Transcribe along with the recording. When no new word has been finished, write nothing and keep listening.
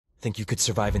Think you could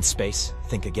survive in space?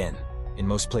 Think again. In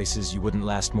most places, you wouldn't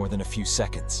last more than a few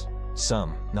seconds.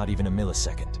 Some, not even a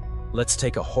millisecond. Let's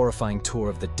take a horrifying tour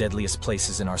of the deadliest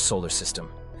places in our solar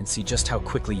system and see just how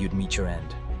quickly you'd meet your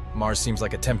end. Mars seems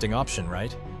like a tempting option,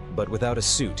 right? But without a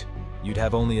suit, you'd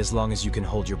have only as long as you can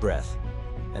hold your breath.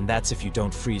 And that's if you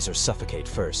don't freeze or suffocate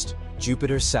first.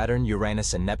 Jupiter, Saturn,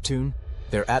 Uranus, and Neptune,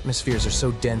 their atmospheres are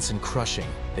so dense and crushing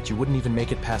that you wouldn't even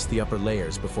make it past the upper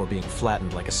layers before being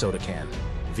flattened like a soda can.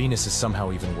 Venus is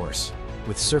somehow even worse.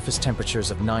 With surface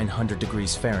temperatures of 900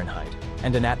 degrees Fahrenheit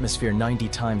and an atmosphere 90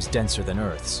 times denser than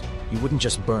Earth's, you wouldn't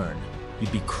just burn,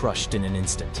 you'd be crushed in an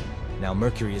instant. Now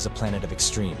Mercury is a planet of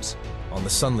extremes. On the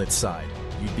sunlit side,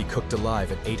 you'd be cooked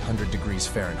alive at 800 degrees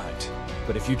Fahrenheit.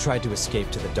 But if you tried to escape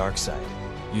to the dark side,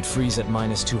 you'd freeze at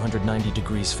minus 290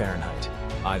 degrees Fahrenheit.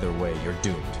 Either way, you're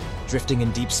doomed. Drifting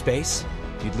in deep space?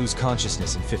 You'd lose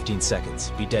consciousness in 15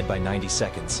 seconds, be dead by 90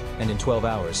 seconds, and in 12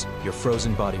 hours, your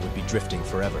frozen body would be drifting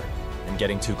forever. And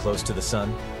getting too close to the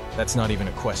sun? That's not even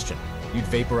a question. You'd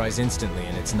vaporize instantly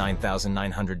in its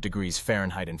 9,900 degrees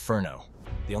Fahrenheit inferno.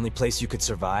 The only place you could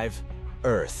survive?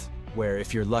 Earth, where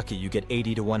if you're lucky you get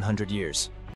 80 to 100 years.